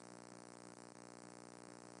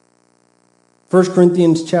1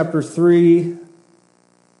 Corinthians chapter 3.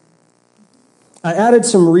 I added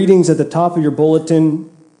some readings at the top of your bulletin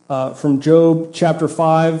from Job chapter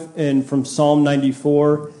 5 and from Psalm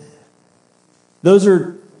 94. Those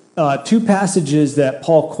are two passages that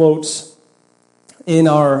Paul quotes in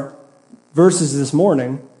our verses this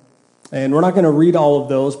morning. And we're not going to read all of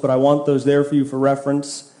those, but I want those there for you for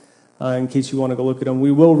reference in case you want to go look at them.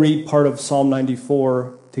 We will read part of Psalm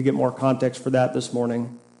 94 to get more context for that this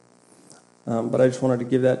morning. But I just wanted to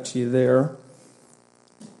give that to you there.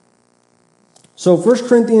 So 1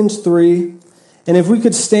 Corinthians 3, and if we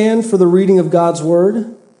could stand for the reading of God's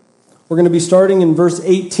Word, we're going to be starting in verse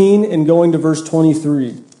 18 and going to verse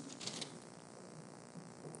 23.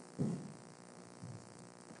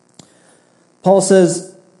 Paul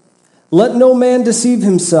says, "Let no man deceive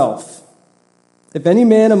himself. If any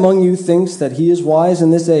man among you thinks that he is wise in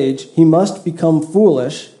this age, he must become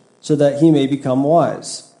foolish so that he may become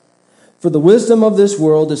wise. For the wisdom of this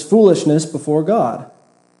world is foolishness before God.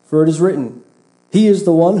 For it is written, He is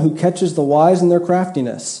the one who catches the wise in their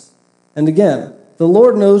craftiness. And again, the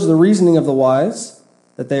Lord knows the reasoning of the wise,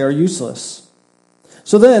 that they are useless.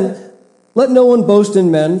 So then, let no one boast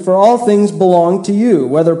in men, for all things belong to you,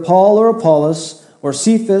 whether Paul or Apollos, or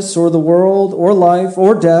Cephas, or the world, or life,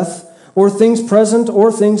 or death, or things present,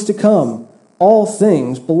 or things to come. All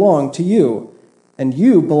things belong to you, and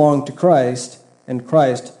you belong to Christ, and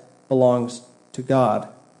Christ belongs to God."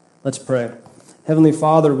 Let's pray. Heavenly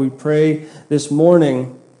Father, we pray this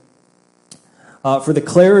morning for the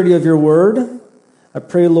clarity of your word. I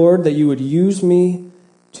pray, Lord, that you would use me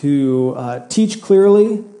to teach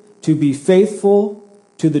clearly, to be faithful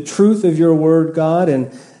to the truth of your word, God. And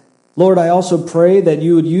Lord, I also pray that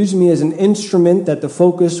you would use me as an instrument, that the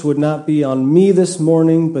focus would not be on me this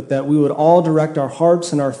morning, but that we would all direct our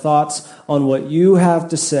hearts and our thoughts on what you have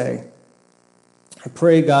to say. I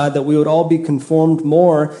pray, God, that we would all be conformed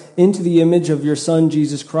more into the image of your Son,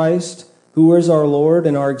 Jesus Christ, who is our Lord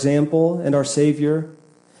and our example and our Savior.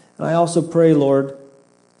 And I also pray, Lord,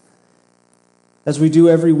 as we do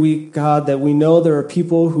every week, God, that we know there are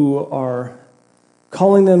people who are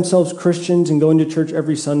calling themselves Christians and going to church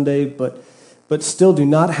every Sunday, but still do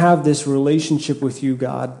not have this relationship with you,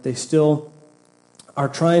 God. They still are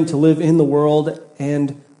trying to live in the world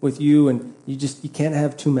and with you, and you can't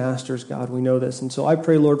have two masters, God. We know this. And so I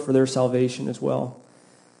pray, Lord, for their salvation as well.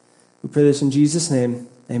 We pray this in Jesus' name.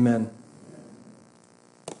 Amen.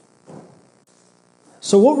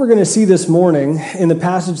 So what we're going to see this morning in the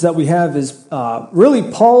passage that we have is really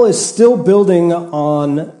Paul is still building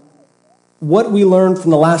on what we learned from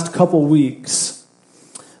the last couple weeks.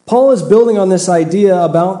 Paul is building on this idea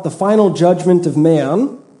about the final judgment of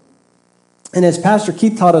man. And as Pastor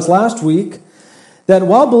Keith taught us last week, that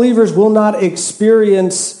while believers will not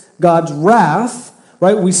experience God's wrath,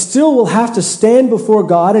 right, we still will have to stand before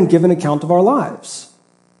God and give an account of our lives.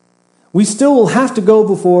 We still will have to go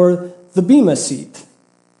before the Bema seat.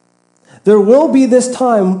 There will be this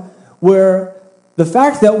time where the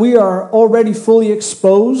fact that we are already fully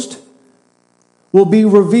exposed will be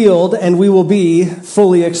revealed, and we will be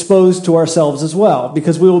fully exposed to ourselves as well,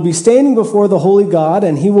 because we will be standing before the holy God,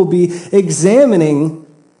 and he will be examining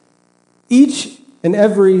each and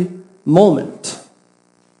every moment.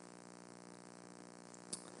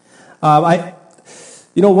 One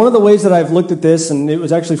of the ways that I've looked at this, and it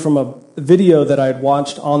was actually from a video that I had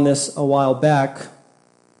watched on this a while back,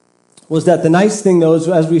 was that the nice thing, though, is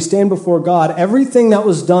as we stand before God, everything that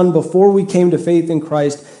was done before we came to faith in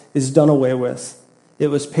Christ is done away with. It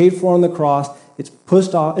was paid for on the cross. It's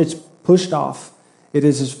pushed off. It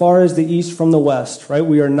is as far as the east from the west, right?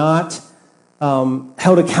 We are not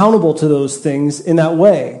held accountable to those things in that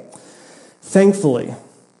way, thankfully.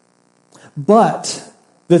 But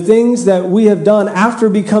the things that we have done after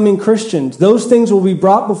becoming Christians, those things will be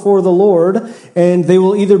brought before the Lord, and they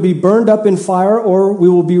will either be burned up in fire or we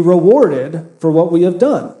will be rewarded for what we have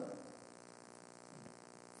done.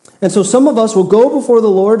 And so some of us will go before the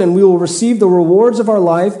Lord and we will receive the rewards of our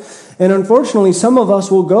life. And unfortunately, some of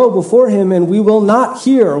us will go before him and we will not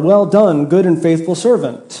hear, "Well done, good and faithful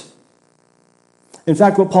servant." In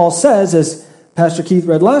fact, what Paul says, as Pastor Keith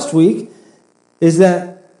read last week, is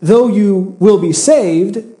that though you will be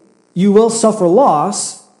saved, you will suffer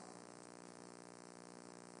loss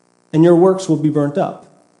and your works will be burnt up.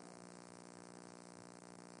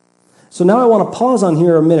 So now I want to pause on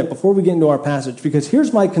here a minute before we get into our passage, because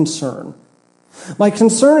here's my concern. My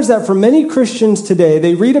concern is that for many Christians today,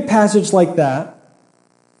 they read a passage like that,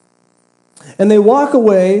 and they walk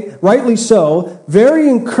away, rightly so, very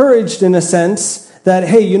encouraged in a sense that,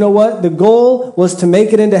 hey, you know what? The goal was to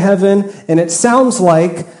make it into heaven, and it sounds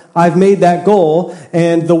like I've made that goal,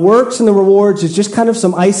 and the works and the rewards is just kind of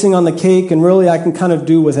some icing on the cake, and really I can kind of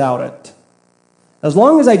do without it. As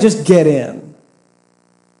long as I just get in.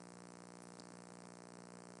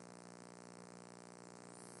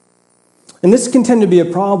 And this can tend to be a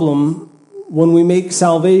problem when we make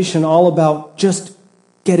salvation all about just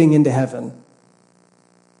getting into heaven.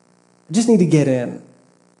 I just need to get in.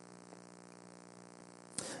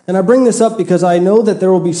 And I bring this up because I know that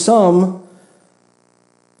there will be some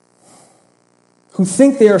who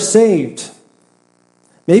think they are saved.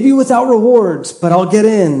 Maybe without rewards, but I'll get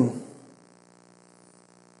in.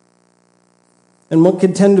 And what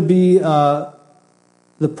could tend to be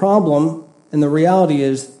the problem and the reality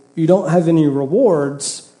is you don't have any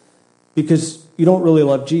rewards because you don't really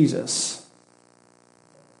love Jesus.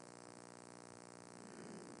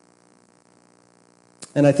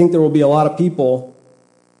 And I think there will be a lot of people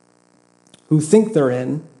who think they're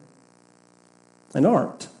in and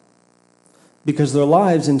aren't, because their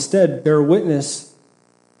lives instead bear witness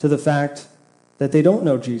to the fact that they don't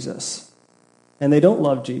know Jesus and they don't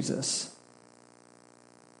love Jesus.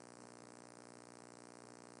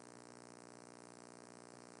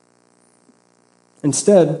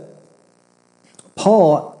 Instead,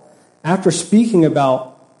 Paul, after speaking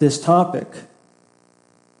about this topic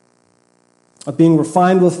of being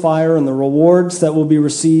refined with fire and the rewards that will be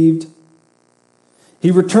received,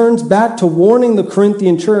 he returns back to warning the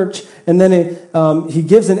Corinthian church, and then he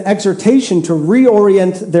gives an exhortation to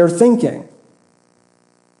reorient their thinking.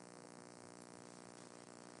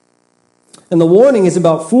 And the warning is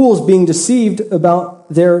about fools being deceived about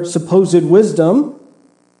their supposed wisdom.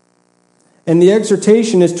 And the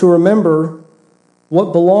exhortation is to remember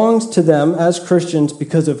what belongs to them as Christians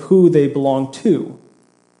because of who they belong to.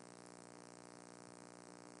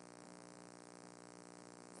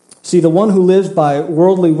 See, the one who lives by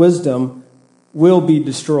worldly wisdom will be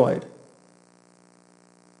destroyed.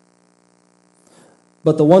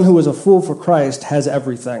 But the one who is a fool for Christ has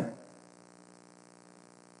everything.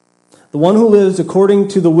 The one who lives according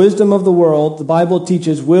to the wisdom of the world, the Bible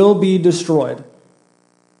teaches, will be destroyed.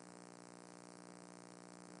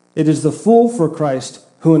 It is the fool for Christ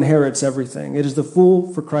who inherits everything. It is the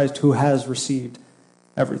fool for Christ who has received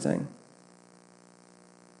everything.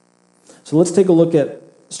 So let's take a look at,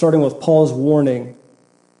 starting with Paul's warning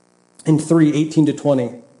in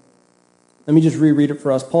 3:18-20. Let me just reread it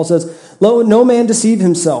for us. Paul says, "Let no man deceive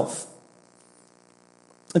himself.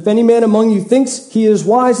 If any man among you thinks he is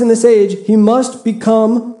wise in this age, he must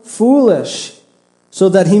become foolish, so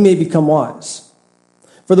that he may become wise.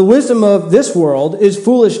 For the wisdom of this world is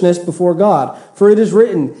foolishness before God. For it is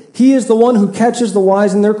written, He is the one who catches the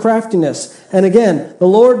wise in their craftiness. And again, the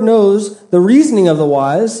Lord knows the reasoning of the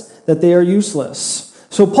wise, that they are useless."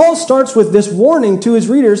 So Paul starts with this warning to his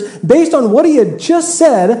readers based on what he had just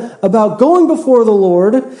said about going before the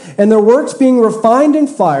Lord and their works being refined in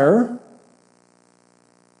fire.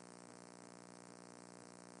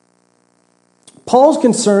 Paul's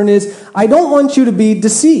concern is, I don't want you to be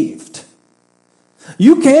deceived.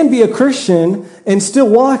 You can be a Christian and still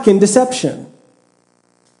walk in deception.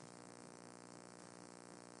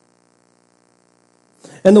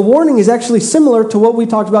 And the warning is actually similar to what we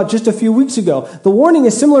talked about just a few weeks ago. The warning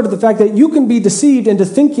is similar to the fact that you can be deceived into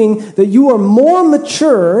thinking that you are more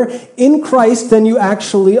mature in Christ than you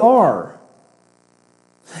actually are.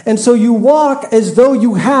 And so you walk as though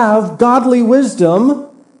you have godly wisdom,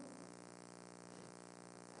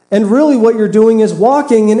 and really what you're doing is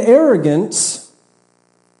walking in arrogance,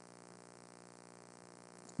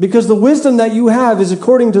 because the wisdom that you have is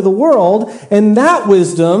according to the world, and that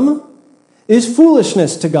wisdom is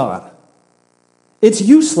foolishness to God. It's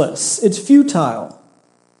useless. It's futile.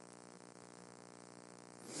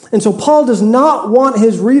 And so Paul does not want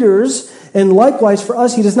his readers, and likewise for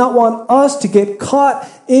us, he does not want us to get caught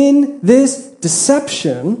in this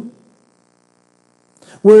deception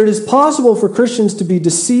where it is possible for Christians to be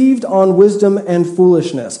deceived on wisdom and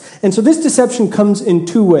foolishness. And so this deception comes in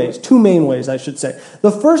two main ways, I should say.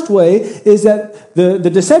 The first way is that the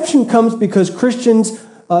deception comes because Christians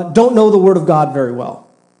don't know the Word of God very well.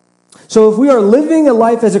 So if we are living a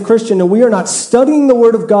life as a Christian and we are not studying the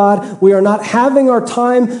Word of God, we are not having our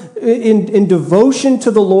time in devotion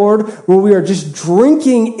to the Lord, where we are just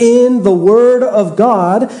drinking in the Word of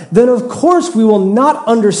God, then of course we will not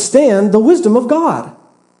understand the wisdom of God.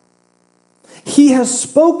 He has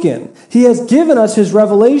spoken. He has given us His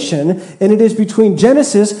revelation, and it is between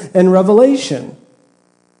Genesis and Revelation.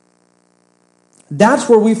 That's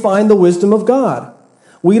where we find the wisdom of God.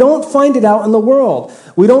 We don't find it out in the world.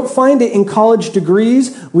 We don't find it in college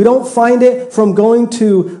degrees. We don't find it from going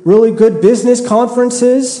to really good business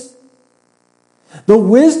conferences. The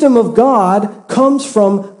wisdom of God comes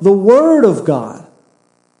from the Word of God.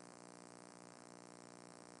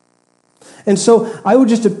 And so I would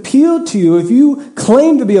just appeal to you, if you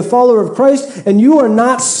claim to be a follower of Christ and you are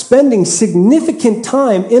not spending significant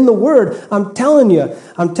time in the Word, I'm telling you,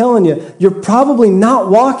 you're probably not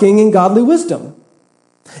walking in godly wisdom.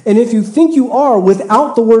 And if you think you are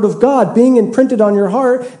without the Word of God being imprinted on your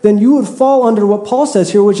heart, then you would fall under what Paul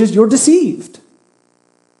says here, which is you're deceived.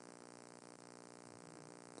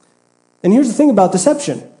 And here's the thing about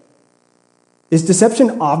deception. Is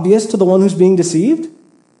deception obvious to the one who's being deceived?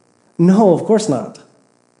 No, of course not.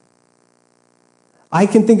 I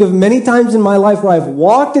can think of many times in my life where I've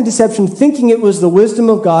walked in deception thinking it was the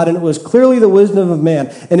wisdom of God, and it was clearly the wisdom of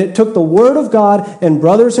man. And it took the Word of God and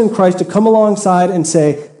brothers in Christ to come alongside and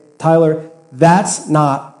say, Tyler, that's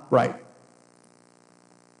not right.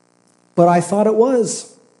 But I thought it was.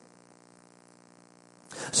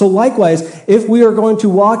 So likewise, if we are going to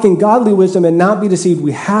walk in godly wisdom and not be deceived,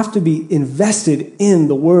 we have to be invested in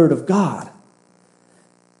the Word of God.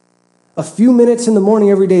 A few minutes in the morning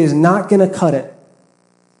every day is not going to cut it.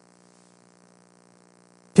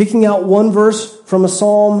 Picking out one verse from a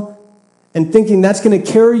psalm and thinking that's going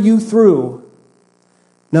to carry you through.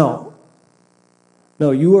 No,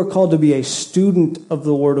 you are called to be a student of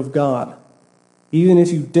the Word of God, even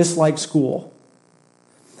if you dislike school.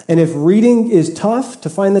 And if reading is tough to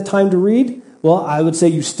find the time to read, well, I would say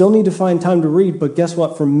you still need to find time to read, but guess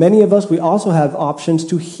what? For many of us, we also have options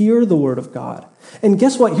to hear the Word of God. And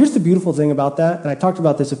guess what? Here's the beautiful thing about that, and I talked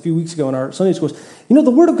about this a few weeks ago in our Sunday schools.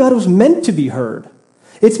 The Word of God was meant to be heard.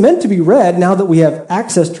 It's meant to be read now that we have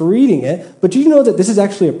access to reading it, but do you know that this is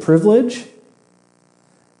actually a privilege?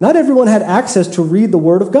 Not everyone had access to read the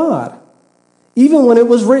Word of God. Even when it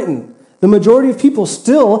was written, the majority of people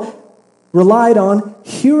still relied on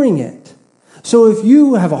hearing it. So if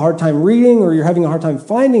you have a hard time reading or you're having a hard time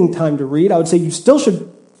finding time to read, I would say you still should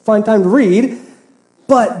find time to read,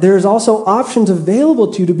 but there's also options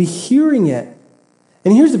available to you to be hearing it.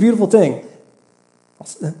 And here's the beautiful thing.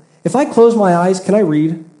 If I close my eyes, can I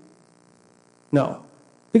read? No.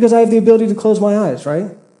 Because I have the ability to close my eyes,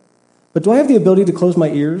 right? But do I have the ability to close my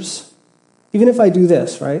ears? Even if I do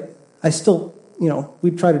this, right? I still,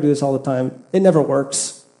 we try to do this all the time. It never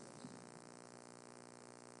works.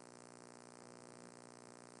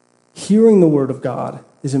 Hearing the Word of God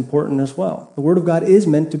is important as well. The Word of God is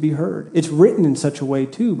meant to be heard. It's written in such a way,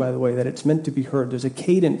 too, by the way, that it's meant to be heard. There's a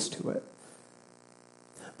cadence to it.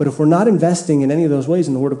 But if we're not investing in any of those ways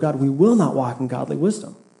in the Word of God, we will not walk in godly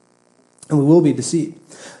wisdom. And we will be deceived.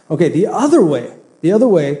 Okay, the other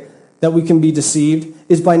way that we can be deceived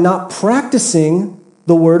is by not practicing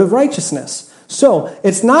the Word of righteousness. So,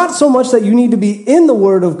 it's not so much that you need to be in the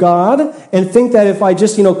Word of God and think that if I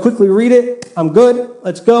just, quickly read it, I'm good,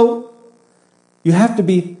 let's go. You have to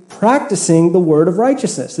be practicing the Word of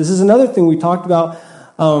righteousness. This is another thing we talked about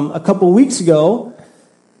a couple of weeks ago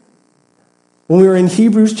when we were in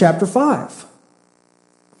Hebrews chapter 5.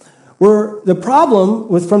 Where the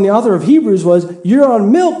problem from the author of Hebrews was, you're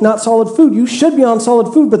on milk, not solid food. You should be on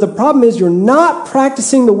solid food, but the problem is you're not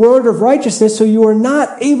practicing the Word of righteousness, so you are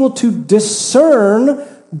not able to discern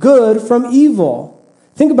good from evil.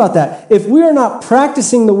 Think about that. If we are not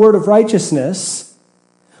practicing the Word of righteousness,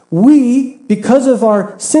 we, because of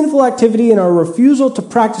our sinful activity and our refusal to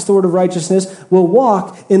practice the Word of righteousness, will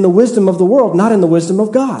walk in the wisdom of the world, not in the wisdom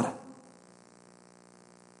of God.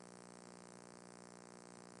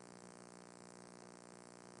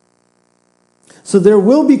 So there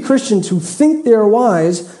will be Christians who think they are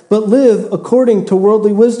wise, but live according to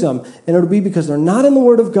worldly wisdom. And it'll be because they're not in the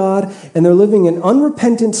Word of God, and they're living in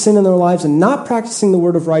unrepentant sin in their lives and not practicing the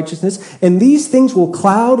Word of righteousness. And these things will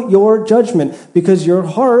cloud your judgment, because your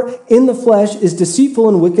heart in the flesh is deceitful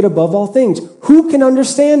and wicked above all things. Who can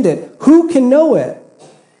understand it? Who can know it?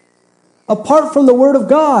 Apart from the Word of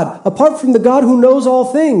God, apart from the God who knows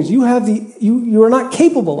all things, you are not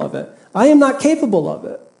capable of it. I am not capable of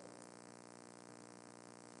it.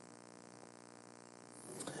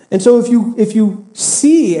 And so if you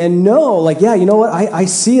see and know, like, yeah, you know what, I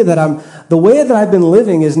see that the way that I've been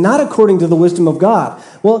living is not according to the wisdom of God.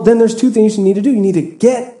 Well, then there's two things you need to do. You need to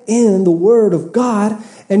get in the Word of God,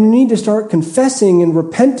 and you need to start confessing and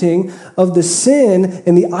repenting of the sin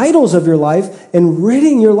and the idols of your life and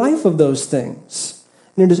ridding your life of those things.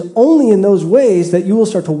 And it is only in those ways that you will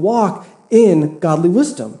start to walk in godly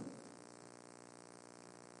wisdom.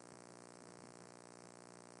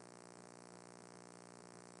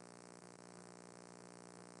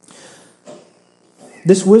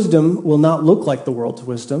 This wisdom will not look like the world's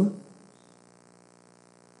wisdom.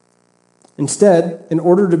 Instead, in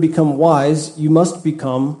order to become wise, you must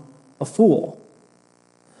become a fool.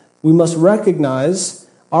 We must recognize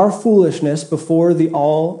our foolishness before the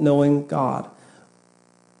all-knowing God.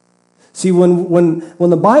 See, when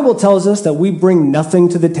the Bible tells us that we bring nothing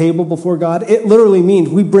to the table before God, it literally means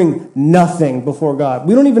we bring nothing before God.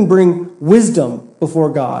 We don't even bring wisdom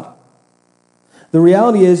before God. The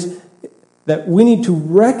reality is that we need to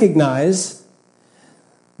recognize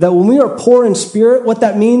that when we are poor in spirit, what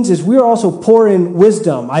that means is we are also poor in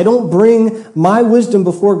wisdom. I don't bring my wisdom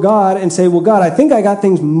before God and say, well, God, I think I got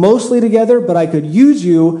things mostly together, but I could use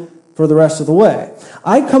you for the rest of the way.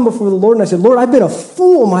 I come before the Lord and I say, Lord, I've been a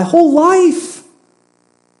fool my whole life.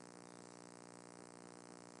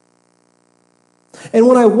 And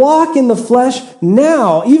when I walk in the flesh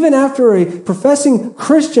now, even after a professing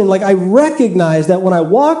Christian, I recognize that when I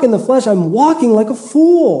walk in the flesh, I'm walking like a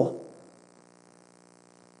fool.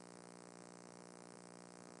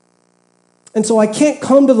 And so I can't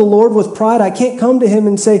come to the Lord with pride. I can't come to him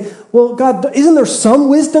and say, well, God, isn't there some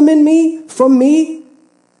wisdom in me, from me?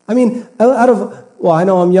 I mean, I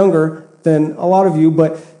know I'm younger than a lot of you,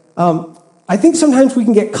 but I think sometimes we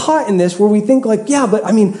can get caught in this where we think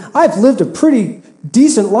I've lived a pretty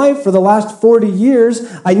decent life for the last 40 years.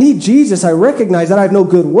 I need Jesus. I recognize that I have no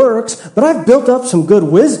good works, but I've built up some good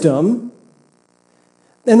wisdom.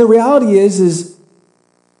 And the reality is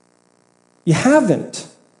you haven't.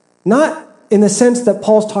 Not in the sense that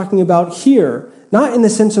Paul's talking about here. Not in the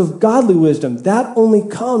sense of godly wisdom. That only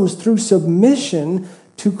comes through submission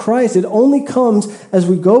to Christ. It only comes as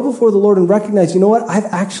we go before the Lord and recognize, you know what? I've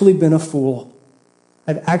actually been a fool.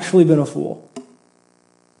 I've actually been a fool.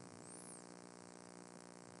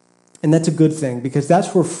 And that's a good thing because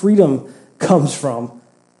that's where freedom comes from.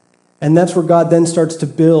 And that's where God then starts to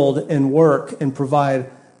build and work and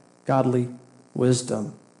provide godly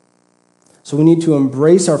wisdom. So we need to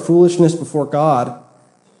embrace our foolishness before God.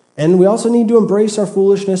 And we also need to embrace our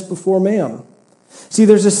foolishness before man. See,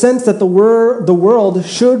 there's a sense that the world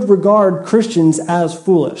should regard Christians as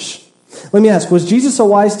foolish. Let me ask, was Jesus a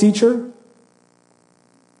wise teacher?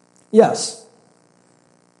 Yes.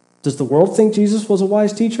 Does the world think Jesus was a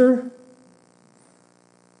wise teacher?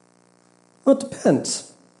 Well, it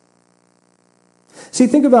depends. See,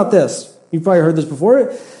 think about this. You've probably heard this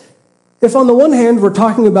before. If on the one hand, we're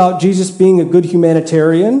talking about Jesus being a good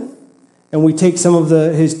humanitarian, and we take some of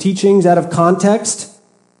his teachings out of context,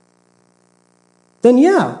 then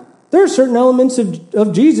yeah, there are certain elements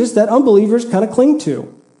of Jesus that unbelievers kind of cling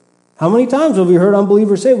to. How many times have we heard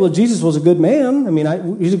unbelievers say, well, Jesus was a good man.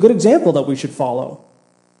 He's a good example that we should follow.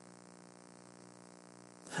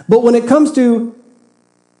 But when it comes to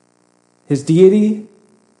his deity,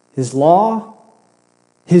 his law,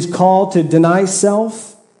 his call to deny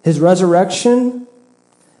self, his resurrection,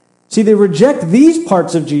 see, they reject these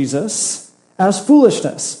parts of Jesus as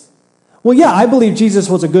foolishness. Well, yeah, I believe Jesus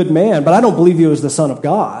was a good man, but I don't believe he was the Son of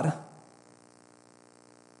God.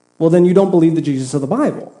 Well, then you don't believe the Jesus of the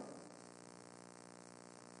Bible.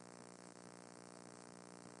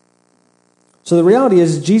 So the reality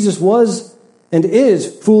is Jesus was and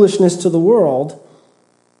is foolishness to the world.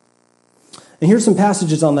 And here's some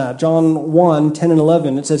passages on that. John 1, 10 and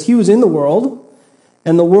 11. It says, he was in the world,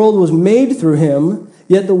 and the world was made through him,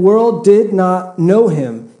 yet the world did not know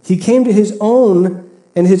him. He came to his own,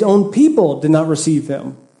 and his own people did not receive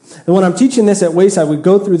him. And when I'm teaching this at Wayside, we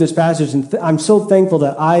go through this passage, and I'm so thankful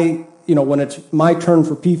that when it's my turn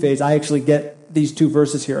for P-phase, I actually get these two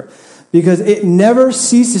verses here. Because it never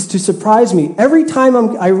ceases to surprise me. Every time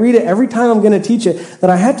I read it, every time I'm going to teach it, that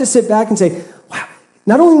I have to sit back and say, wow,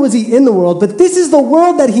 not only was he in the world, but this is the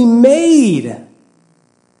world that he made.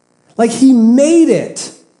 He made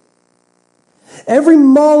it. Every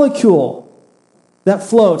molecule that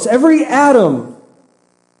floats, every atom,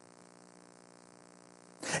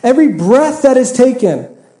 every breath that is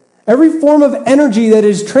taken, every form of energy that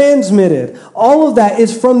is transmitted, all of that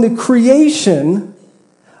is from the creation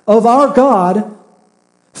of our God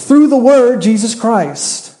through the Word, Jesus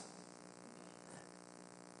Christ.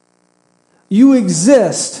 You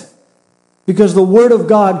exist because the Word of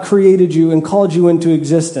God created you and called you into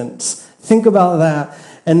existence. Think about that.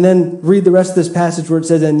 And then read the rest of this passage where it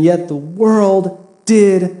says, and yet the world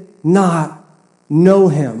did not know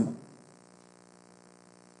him.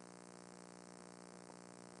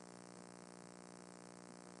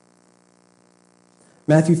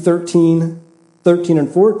 Matthew 13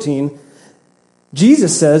 and 14,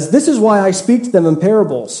 Jesus says, this is why I speak to them in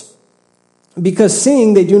parables. Because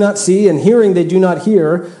seeing they do not see, and hearing they do not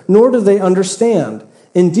hear, nor do they understand.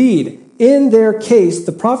 Indeed, in their case,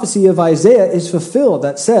 the prophecy of Isaiah is fulfilled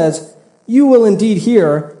that says, you will indeed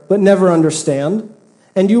hear, but never understand,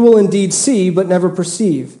 and you will indeed see, but never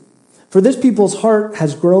perceive. For this people's heart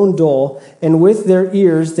has grown dull, and with their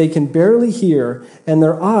ears they can barely hear, and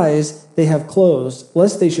their eyes they have closed,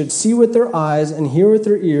 lest they should see with their eyes, and hear with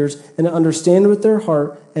their ears, and understand with their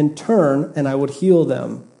heart, and turn, and I would heal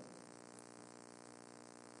them."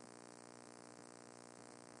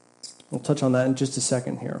 We'll touch on that in just a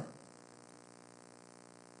second here.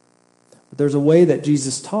 But there's a way that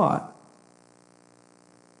Jesus taught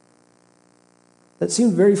that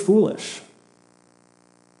seemed very foolish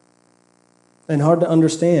and hard to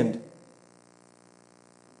understand.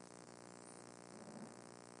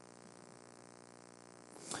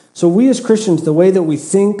 So we as Christians, the way that we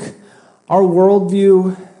think, our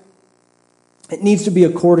worldview, it needs to be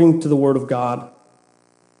according to the Word of God.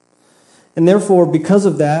 And therefore, because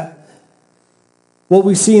of that, what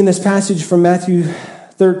we see in this passage from Matthew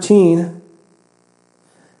 13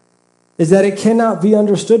 is that it cannot be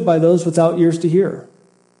understood by those without ears to hear.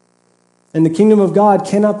 And the kingdom of God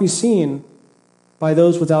cannot be seen by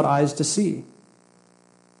those without eyes to see.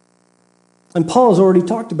 And Paul has already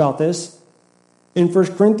talked about this in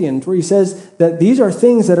 1 Corinthians, where he says that these are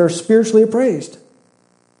things that are spiritually appraised.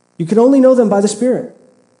 You can only know them by the Spirit.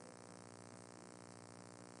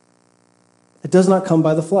 It does not come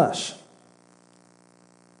by the flesh.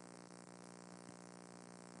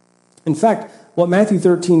 In fact, what Matthew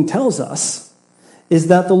 13 tells us is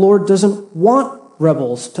that the Lord doesn't want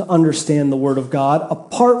rebels to understand the Word of God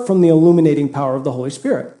apart from the illuminating power of the Holy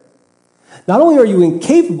Spirit. Not only are you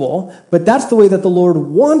incapable, but that's the way that the Lord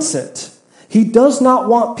wants it. He does not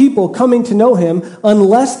want people coming to know Him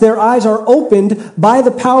unless their eyes are opened by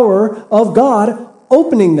the power of God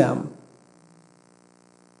opening them.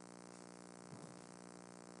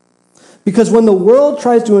 Because when the world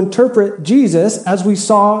tries to interpret Jesus, as we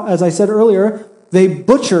saw, as I said earlier, they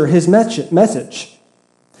butcher His message.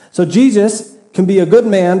 So Jesus can be a good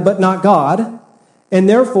man, but not God. And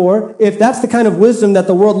therefore, if that's the kind of wisdom that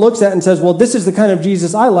the world looks at and says, well, this is the kind of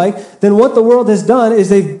Jesus I like, then what the world has done is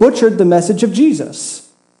they've butchered the message of Jesus.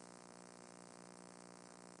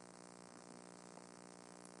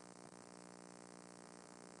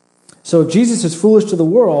 So if Jesus is foolish to the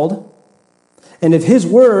world, and if His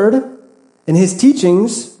word and His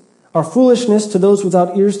teachings are foolishness to those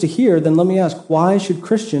without ears to hear, then let me ask, why should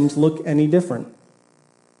Christians look any different?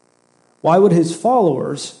 Why would His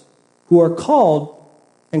followers, who are called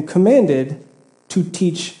and commanded to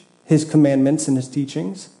teach His commandments and His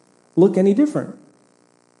teachings, look any different?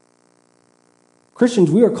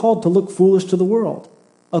 Christians, we are called to look foolish to the world,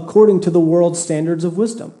 according to the world's standards of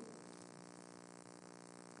wisdom.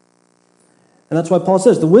 And that's why Paul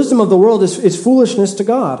says, the wisdom of the world is foolishness to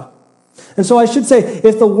God. And so I should say,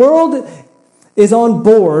 if the world is on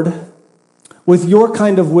board with your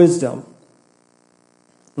kind of wisdom,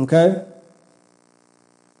 okay?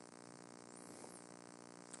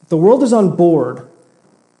 If the world is on board,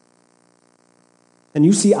 and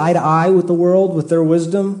you see eye to eye with the world, with their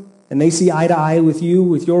wisdom, and they see eye to eye with you,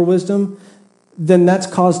 with your wisdom, then that's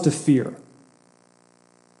cause to fear.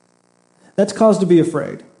 That's cause to be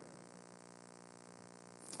afraid.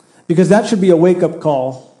 Because that should be a wake-up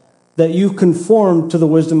call that you conform to the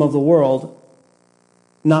wisdom of the world,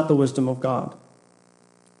 not the wisdom of God.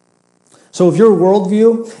 So if your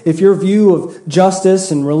worldview, if your view of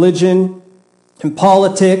justice and religion and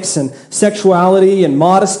politics and sexuality and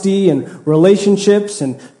modesty and relationships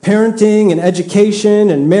and parenting and education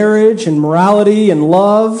and marriage and morality and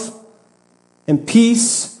love and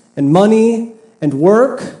peace and money and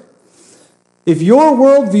work, if your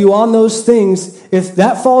worldview on those things, if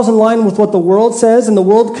that falls in line with what the world says, and the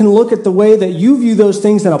world can look at the way that you view those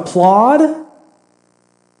things and applaud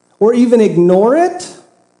or even ignore it,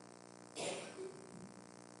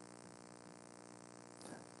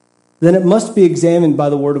 then it must be examined by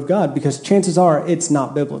the Word of God, because chances are it's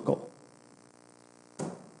not biblical.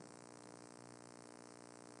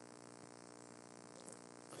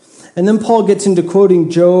 And then Paul gets into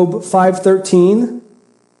quoting Job 5:13.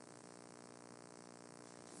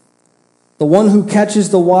 The one who catches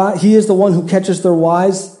the wise, he is the one who catches the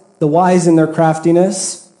wise in their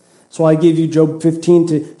craftiness. So I gave you Job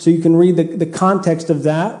 15 so you can read the context of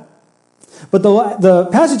that. But the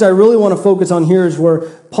passage I really want to focus on here is where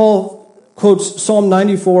Paul quotes Psalm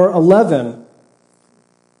 94:11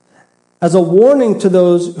 as a warning to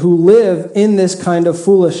those who live in this kind of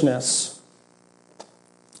foolishness.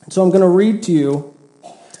 So I'm going to read to you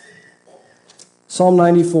Psalm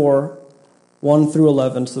 94, 1 through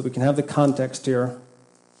 11, so that we can have the context here.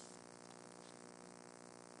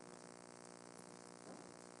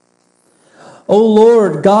 O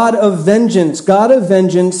Lord, God of vengeance,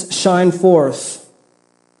 shine forth.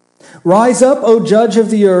 Rise up, O judge of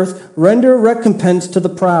the earth, render recompense to the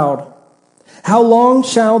proud. How long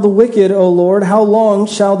shall the wicked, O Lord, how long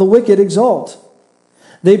shall the wicked exult?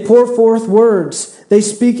 They pour forth words, they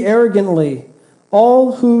speak arrogantly.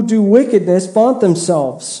 All who do wickedness vaunt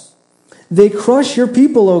themselves. They crush your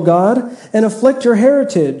people, O God, and afflict your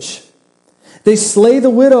heritage. They slay the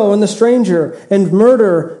widow and the stranger, and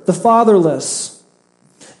murder the fatherless.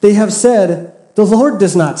 They have said, the Lord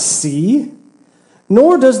does not see,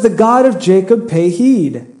 nor does the God of Jacob pay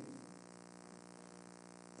heed.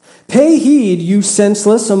 Pay heed, you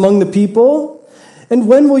senseless among the people, and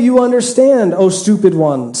when will you understand, O stupid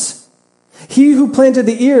ones? He who planted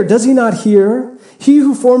the ear, does he not hear? He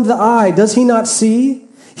who formed the eye, does he not see?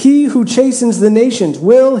 He who chastens the nations,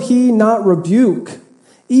 will he not rebuke?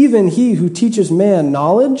 Even he who teaches man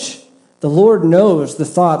knowledge, the Lord knows the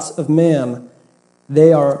thoughts of man.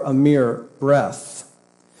 They are a mere breath.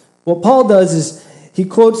 What Paul does is he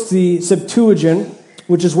quotes the Septuagint,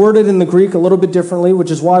 which is worded in the Greek a little bit differently, which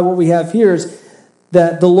is why what we have here is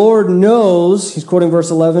that the Lord knows, he's quoting verse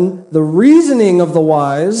 11, the reasoning of the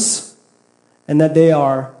wise, and that they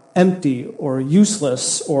are empty or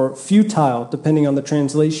useless or futile, depending on the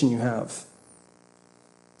translation you have.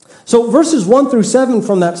 So verses 1 through 7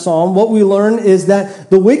 from that psalm, what we learn is that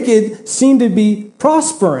the wicked seem to be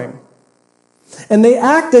prospering. And they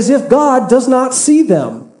act as if God does not see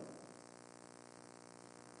them.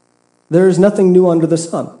 There is nothing new under the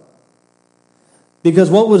sun. Because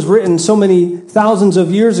what was written so many thousands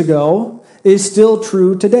of years ago is still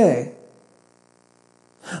true today.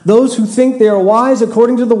 Those who think they are wise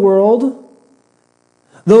according to the world,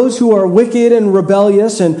 those who are wicked and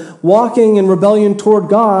rebellious and walking in rebellion toward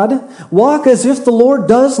God, walk as if the Lord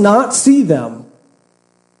does not see them.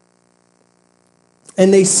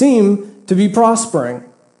 And they seem to be prospering.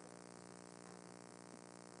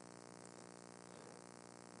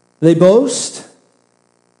 They boast.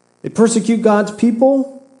 They persecute God's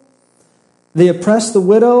people. They oppress the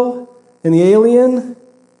widow and the alien.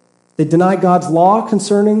 They deny God's law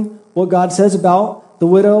concerning what God says about the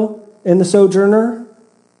widow and the sojourner.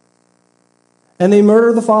 And they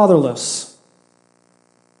murder the fatherless.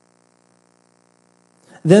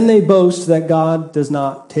 Then they boast that God does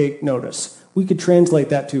not take notice. We could translate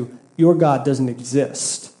that to, your God doesn't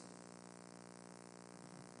exist.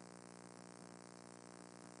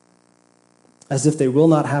 As if they will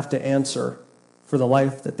not have to answer for the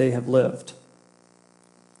life that they have lived.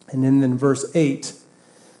 And then in verse 8,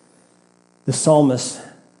 the psalmist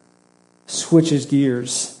switches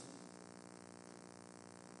gears.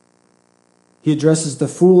 He addresses the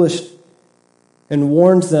foolish and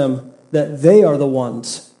warns them that they are the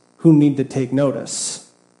ones who need to take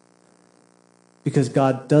notice. Because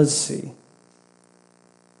God does see.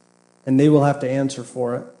 And they will have to answer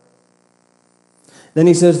for it. Then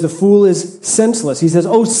he says the fool is senseless. He says,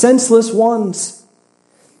 oh, senseless ones.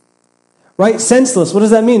 Right? Senseless. What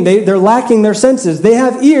does that mean? They're lacking their senses. They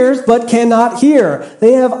have ears but cannot hear.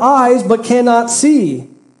 They have eyes but cannot see.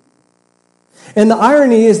 And the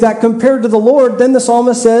irony is that compared to the Lord, then the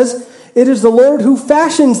psalmist says, it is the Lord who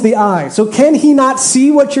fashions the eye. So can he not see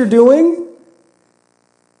what you're doing?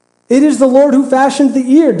 It is the Lord who fashioned the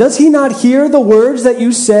ear. Does he not hear the words that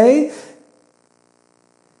you say?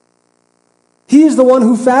 He is the one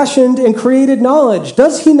who fashioned and created knowledge.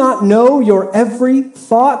 Does he not know your every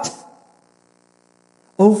thought?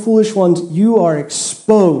 O foolish ones, you are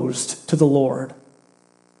exposed to the Lord.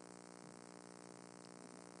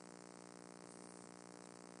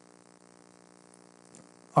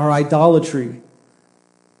 Our idolatry,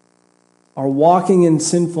 our walking in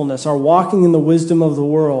sinfulness, our walking in the wisdom of the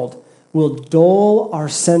world will dull our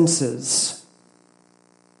senses.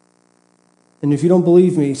 And if you don't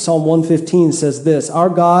believe me, Psalm 115 says this, our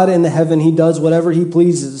God in the heaven, he does whatever he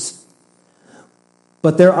pleases.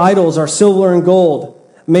 But their idols are silver and gold,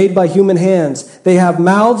 made by human hands. They have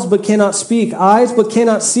mouths but cannot speak, eyes but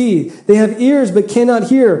cannot see. They have ears but cannot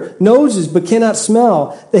hear, noses but cannot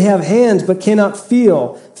smell. They have hands but cannot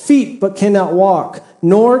feel, feet but cannot walk,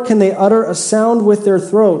 nor can they utter a sound with their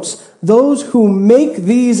throats. Those who make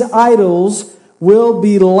these idols will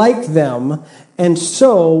be like them, and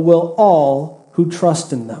so will all who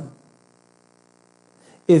trust in them.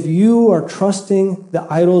 If you are trusting the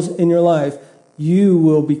idols in your life, you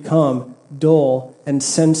will become dull and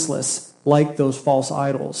senseless like those false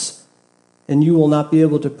idols. And you will not be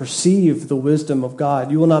able to perceive the wisdom of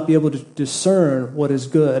God. You will not be able to discern what is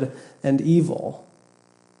good and evil.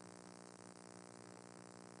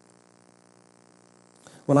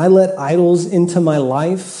 When I let idols into my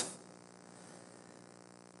life,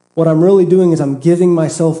 what I'm really doing is I'm giving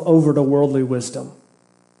myself over to worldly wisdom.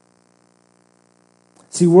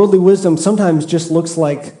 See, worldly wisdom sometimes just looks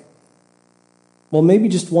like Well, maybe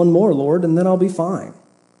just one more, Lord, and then I'll be fine.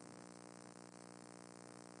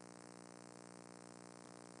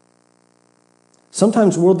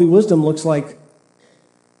 Sometimes worldly wisdom looks like,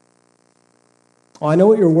 oh, I know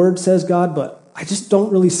what your word says, God, but I just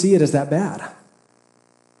don't really see it as that bad.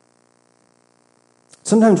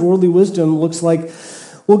 Sometimes worldly wisdom looks like,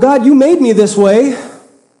 well, God, you made me this way,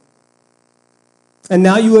 and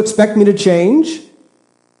now you expect me to change?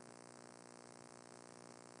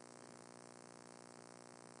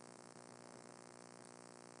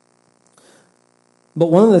 But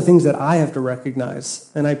one of the things that I have to recognize,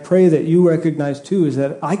 and I pray that you recognize too, is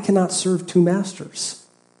that I cannot serve two masters.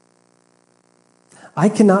 I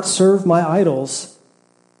cannot serve my idols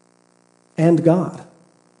and God.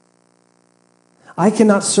 I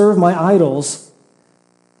cannot serve my idols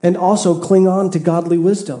and also cling on to godly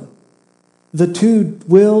wisdom. The two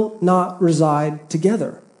will not reside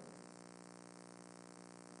together.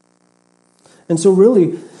 And so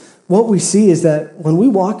really, what we see is that when we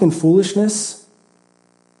walk in foolishness,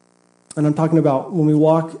 and I'm talking about when we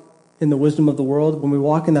walk in the wisdom of the world, when we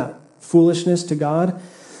walk in that foolishness to God,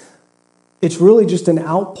 it's really just an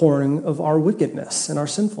outpouring of our wickedness and our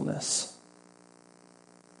sinfulness.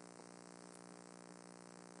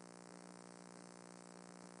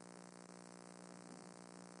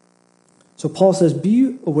 So Paul says,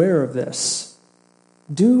 be aware of this.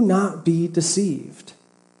 Do not be deceived.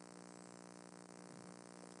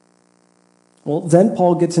 Well, then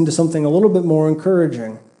Paul gets into something a little bit more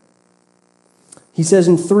encouraging. He says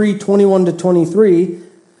in 3:21-23,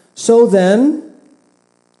 so then,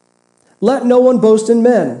 let no one boast in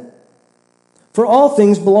men, for all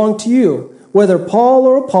things belong to you, whether Paul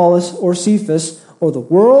or Apollos or Cephas, or the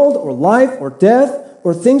world or life or death,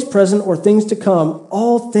 or things present or things to come,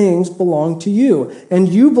 all things belong to you. And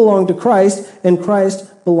you belong to Christ, and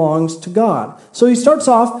Christ belongs to God. So he starts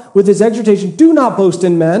off with his exhortation, do not boast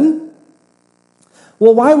in men.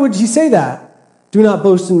 Well, why would he say that? Do not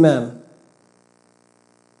boast in men.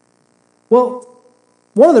 Well,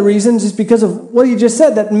 one of the reasons is because of what he just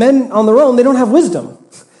said, that men on their own, they don't have wisdom.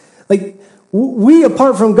 Like, we,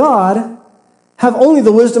 apart from God, have only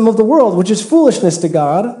the wisdom of the world, which is foolishness to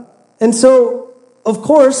God. And so, of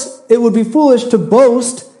course, it would be foolish to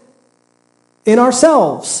boast in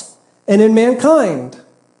ourselves and in mankind.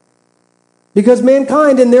 Because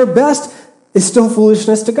mankind, in their best, is still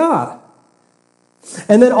foolishness to God.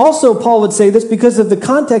 And then also Paul would say this because of the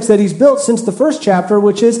context that he's built since the first chapter,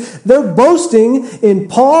 which is they're boasting in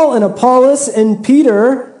Paul and Apollos and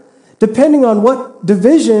Peter, depending on what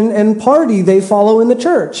division and party they follow in the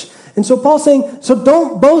church. And so Paul's saying, so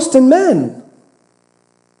don't boast in men.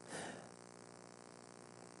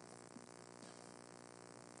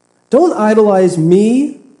 Don't idolize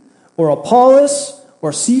me or Apollos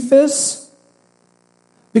or Cephas,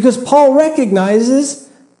 because Paul recognizes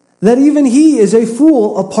that even he is a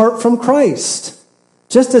fool apart from Christ,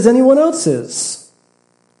 just as anyone else is.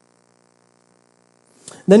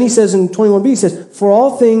 Then he says in 21b, he says, for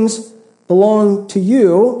all things belong to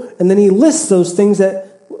you, and then he lists those things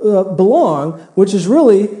that belong, which is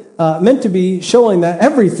really meant to be showing that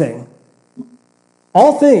everything,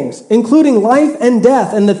 all things, including life and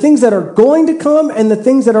death, and the things that are going to come and the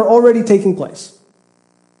things that are already taking place.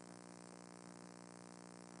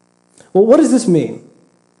 Well, what does this mean?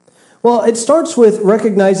 Well, it starts with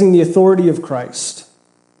recognizing the authority of Christ.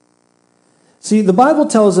 See, the Bible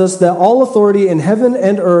tells us that all authority in heaven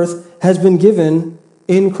and earth has been given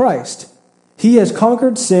in Christ. He has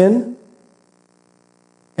conquered sin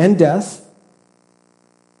and death,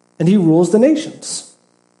 and he rules the nations.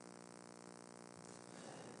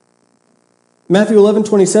 Matthew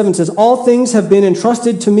 11:27 says, all things have been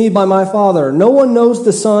entrusted to me by my Father. No one knows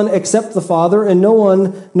the Son except the Father, and no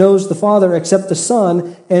one knows the Father except the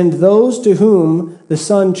Son, and those to whom the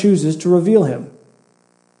Son chooses to reveal him.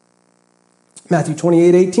 Matthew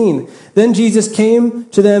 28:18. Then Jesus came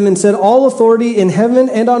to them and said, all authority in heaven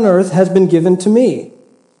and on earth has been given to me.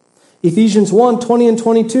 Ephesians 1:20 and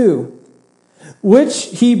 22. Which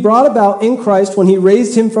he brought about in Christ when he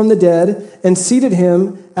raised him from the dead and seated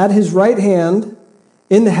him at his right hand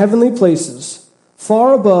in the heavenly places,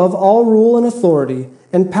 far above all rule and authority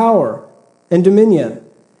and power and dominion,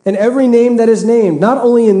 and every name that is named, not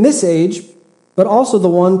only in this age, but also the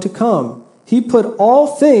one to come. He put all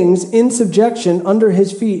things in subjection under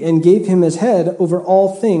his feet and gave him his head over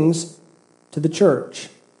all things to the church.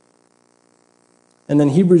 And then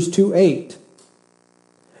Hebrews 2:8.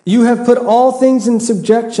 You have put all things in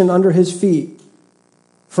subjection under his feet.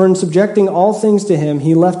 For in subjecting all things to him,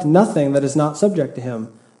 he left nothing that is not subject to him.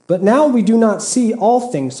 But now we do not see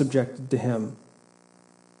all things subjected to him.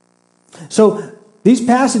 So these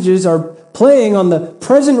passages are playing on the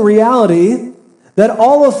present reality that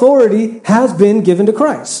all authority has been given to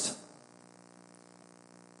Christ.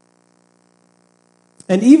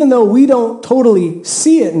 And even though we don't totally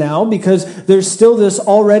see it now, because there's still this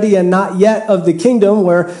already and not yet of the kingdom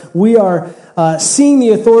where we are seeing the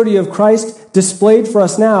authority of Christ displayed for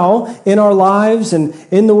us now in our lives and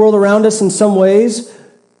in the world around us in some ways,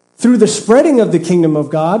 through the spreading of the kingdom of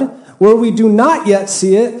God, where we do not yet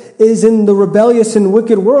see it is in the rebellious and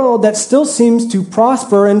wicked world that still seems to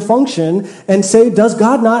prosper and function and say, does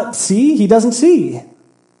God not see? He doesn't see.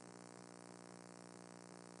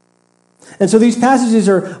 And so these passages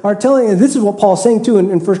are telling, and this is what Paul's saying too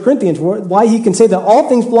in 1 Corinthians, why he can say that all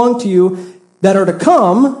things belong to you that are to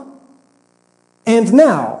come and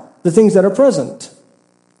now, the things that are present.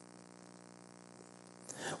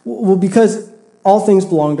 Well, because all things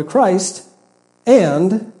belong to Christ,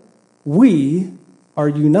 and we are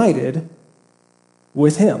united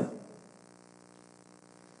with him.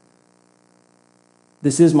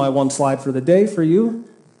 This is my one slide for the day for you.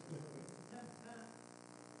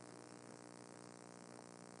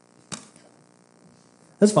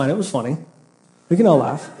 That's fine, it was funny. We can all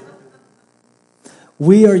laugh.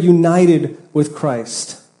 We are united with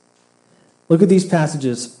Christ. Look at these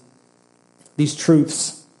passages, these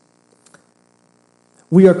truths.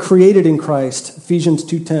 We are created in Christ, Ephesians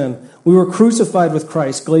 2:10. We were crucified with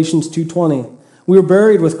Christ, Galatians 2:20. We were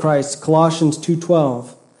buried with Christ, Colossians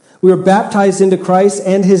 2:12. We were baptized into Christ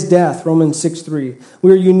and his death, Romans 6:3.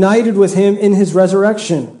 We are united with him in his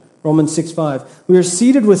resurrection, Romans 6:5. We are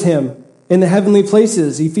seated with him in the heavenly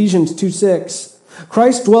places, Ephesians 2:6.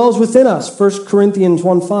 Christ dwells within us, 1 Corinthians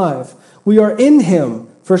 1:5. We are in him,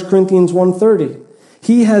 1 Corinthians 1:30.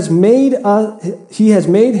 He has made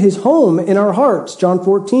his home in our hearts, John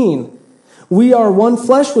 14. We are one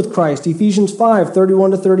flesh with Christ, Ephesians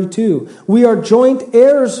 5:31-32. We are joint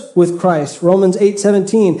heirs with Christ, Romans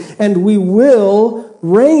 8:17. And we will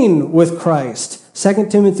reign with Christ, 2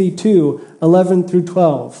 Timothy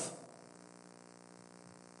 2:11-12.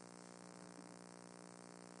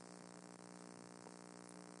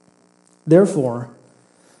 Therefore,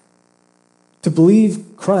 to believe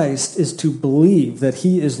Christ is to believe that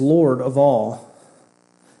he is Lord of all.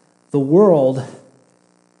 The world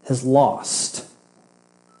has lost.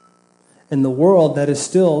 And the world that is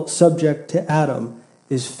still subject to Adam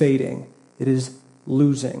is fading. It is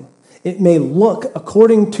losing. It may look,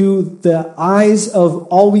 according to the eyes of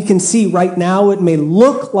all we can see right now, it may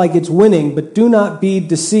look like it's winning, but do not be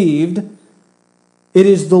deceived. It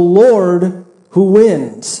is the Lord who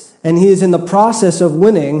wins. And he is in the process of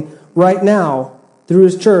winning right now through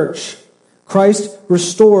his church. Christ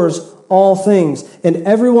restores all things. And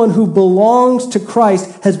everyone who belongs to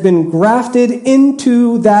Christ has been grafted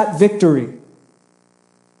into that victory.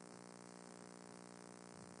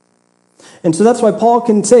 And so that's why Paul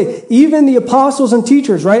can say, even the apostles and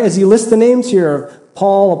teachers, right, as he lists the names here,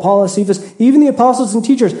 Paul, Apollos, Cephas, even the apostles and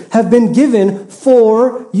teachers have been given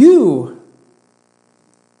for you.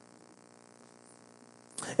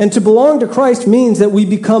 And to belong to Christ means that we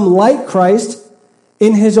become like Christ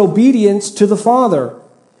in his obedience to the Father.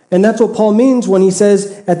 And that's what Paul means when he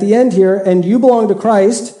says at the end here, and you belong to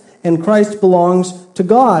Christ, and Christ belongs to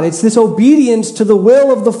God. It's this obedience to the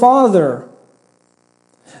will of the Father.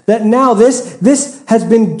 That now this has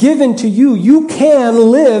been given to you. You can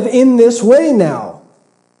live in this way now.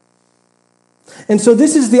 And so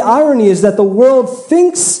this is the irony, is that the world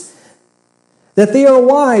thinks that they are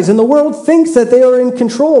wise, and the world thinks that they are in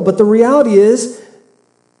control. But the reality is,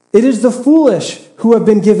 it is the foolish who have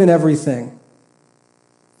been given everything.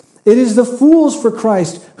 It is the fools for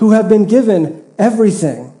Christ who have been given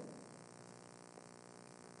everything.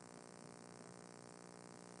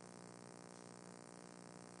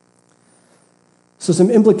 So some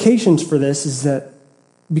implications for this is that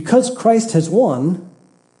because Christ has won,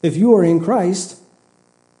 if you are in Christ,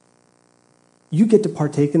 you get to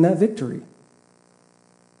partake in that victory.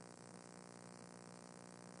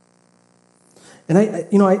 And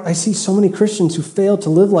I see so many Christians who fail to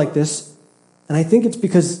live like this, and I think it's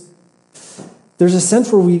because there's a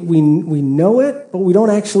sense where we know it, but we don't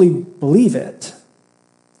actually believe it.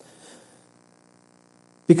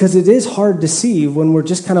 Because it is hard to see when we're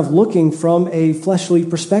just kind of looking from a fleshly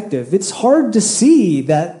perspective. It's hard to see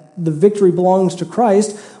that the victory belongs to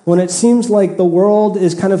Christ when it seems like the world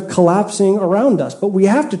is kind of collapsing around us. But we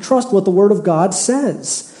have to trust what the Word of God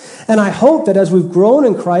says. And I hope that as we've grown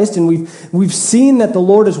in Christ and we've seen that the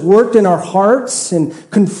Lord has worked in our hearts and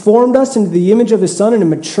conformed us into the image of his Son and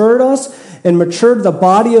matured us and matured the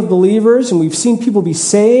body of believers, and we've seen people be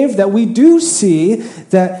saved, that we do see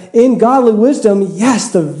that in godly wisdom,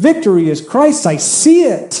 yes, the victory is Christ's. I see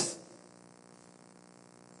it.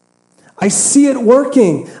 I see it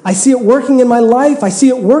working. I see it working in my life. I see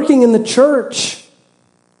it working in the church.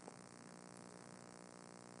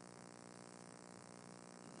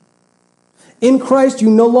 In Christ, you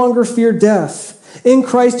no longer fear death. In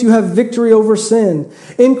Christ, you have victory over sin.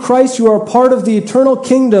 In Christ, you are part of the eternal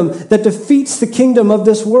kingdom that defeats the kingdom of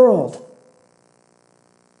this world.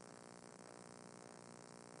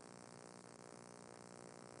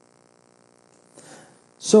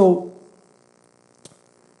 So,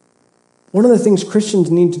 one of the things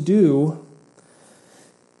Christians need to do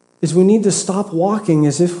is we need to stop walking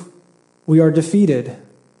as if we are defeated.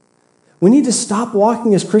 We need to stop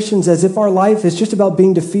walking as Christians as if our life is just about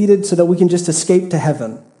being defeated so that we can just escape to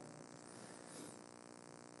heaven.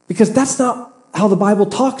 Because that's not how the Bible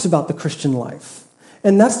talks about the Christian life.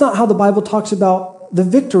 And that's not how the Bible talks about the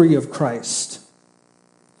victory of Christ.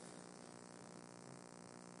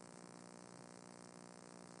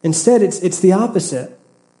 Instead, it's the opposite.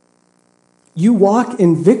 You walk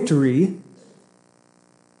in victory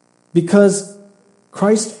because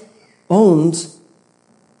Christ owns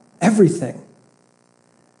everything.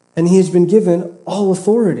 And he has been given all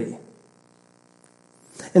authority.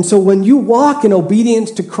 And so when you walk in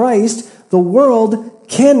obedience to Christ, the world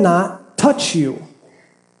cannot touch you.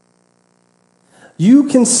 You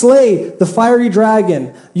can slay the fiery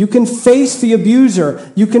dragon. You can face the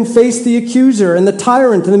abuser. You can face the accuser and the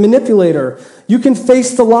tyrant and the manipulator. You can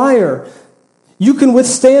face the liar. You can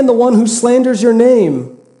withstand the one who slanders your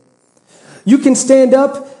name. You can stand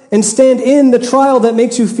up and stand in the trial that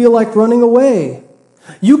makes you feel like running away.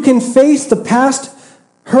 You can face the past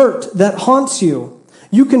hurt that haunts you.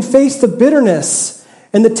 You can face the bitterness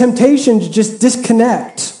and the temptation to just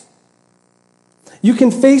disconnect. You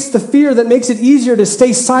can face the fear that makes it easier to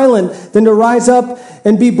stay silent than to rise up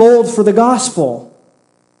and be bold for the gospel.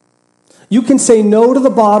 You can say no to the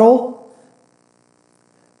bottle.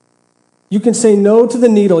 You can say no to the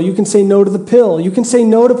needle. You can say no to the pill. You can say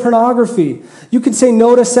no to pornography. You can say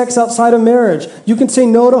no to sex outside of marriage. You can say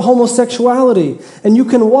no to homosexuality. And you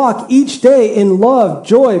can walk each day in love,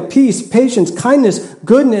 joy, peace, patience, kindness,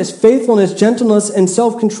 goodness, faithfulness, gentleness, and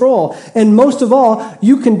self-control. And most of all,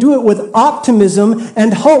 you can do it with optimism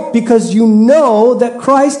and hope because you know that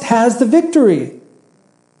Christ has the victory.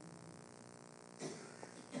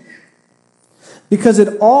 Because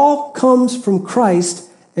it all comes from Christ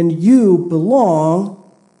and you belong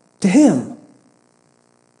to him.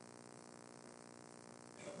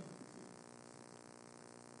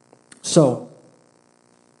 So,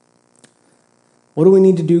 what do we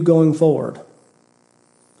need to do going forward?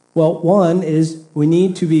 Well, one is we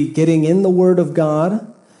need to be getting in the Word of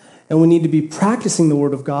God, and we need to be practicing the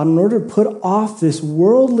Word of God in order to put off this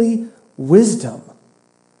worldly wisdom.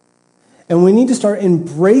 And we need to start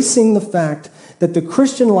embracing the fact that the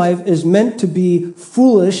Christian life is meant to be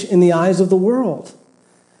foolish in the eyes of the world.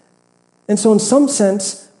 And so in some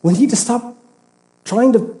sense, we need to stop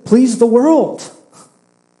trying to please the world.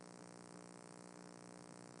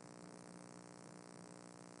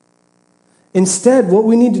 Instead, what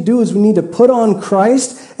we need to do is we need to put on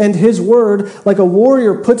Christ and his word like a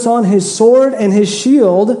warrior puts on his sword and his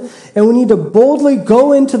shield, and we need to boldly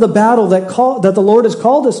go into the battle that the Lord has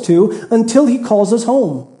called us to until he calls us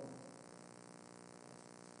home.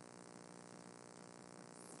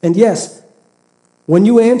 And yes, when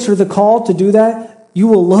you answer the call to do that, you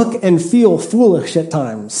will look and feel foolish at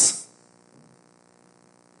times.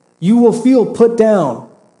 You will feel put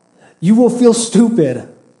down. You will feel stupid.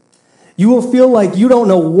 You will feel like you don't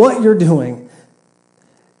know what you're doing.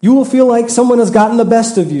 You will feel like someone has gotten the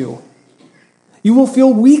best of you. You will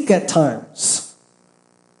feel weak at times.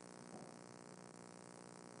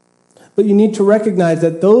 But you need to recognize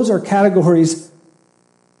that those are categories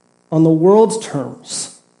on the world's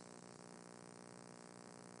terms.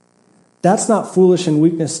 That's not foolish and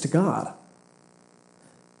weakness to God.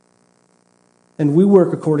 And we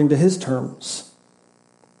work according to his terms.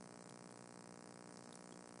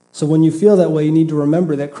 So when you feel that way, you need to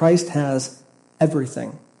remember that Christ has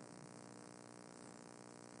everything.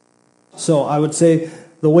 So I would say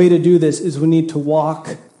the way to do this is we need to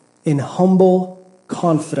walk in humble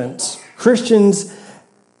confidence. Christians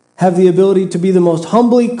have the ability to be the most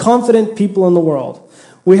humbly confident people in the world.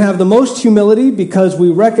 We have the most humility because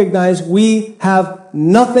we recognize we have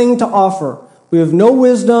nothing to offer. We have no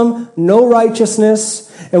wisdom, no righteousness,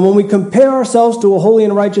 and when we compare ourselves to a holy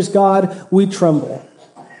and righteous God, we tremble.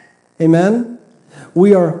 Amen?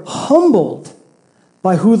 We are humbled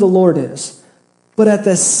by who the Lord is. But at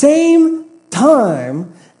the same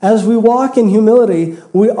time, as we walk in humility,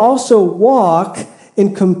 we also walk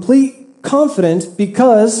in complete confidence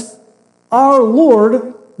because our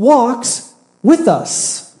Lord walks with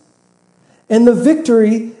us. and the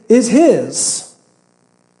victory is His.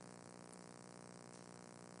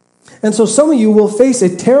 And so some of you will face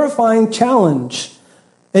a terrifying challenge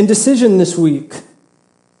and decision this week.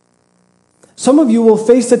 Some of you will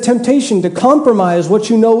face the temptation to compromise what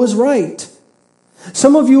you know is right.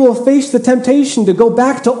 Some of you will face the temptation to go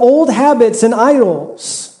back to old habits and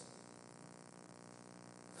idols.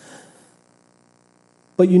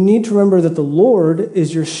 But you need to remember that the Lord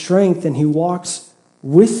is your strength and He walks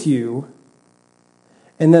with you,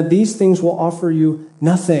 and that these things will offer you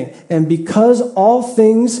nothing. And because all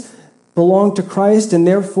things belong to Christ and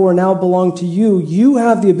therefore now belong to you, you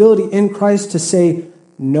have the ability in Christ to say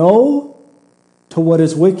no to what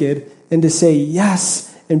is wicked and to say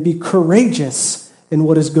yes and be courageous in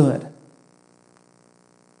what is good.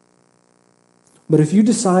 But if you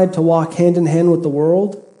decide to walk hand in hand with the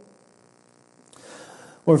world,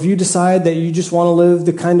 or if you decide that you just want to live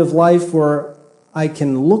the kind of life where I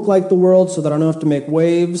can look like the world so that I don't have to make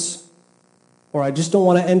waves, or I just don't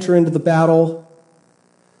want to enter into the battle,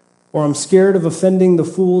 or I'm scared of offending the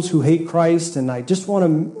fools who hate Christ, and I just want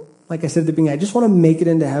to, like I said at the beginning, I just want to make it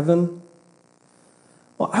into heaven.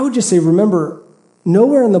 Well, I would just say, remember,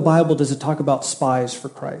 nowhere in the Bible does it talk about spies for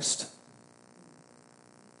Christ.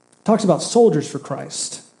 It talks about soldiers for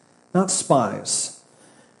Christ, not spies.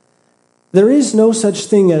 There is no such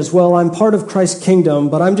thing as, well, I'm part of Christ's kingdom,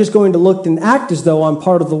 but I'm just going to look and act as though I'm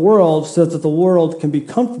part of the world so that the world can be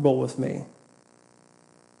comfortable with me.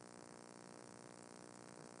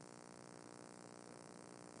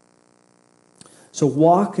 So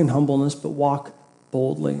walk in humbleness, but walk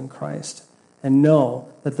boldly in Christ. And know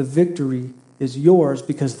that the victory is yours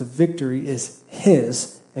because the victory is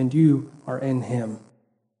His and you are in Him.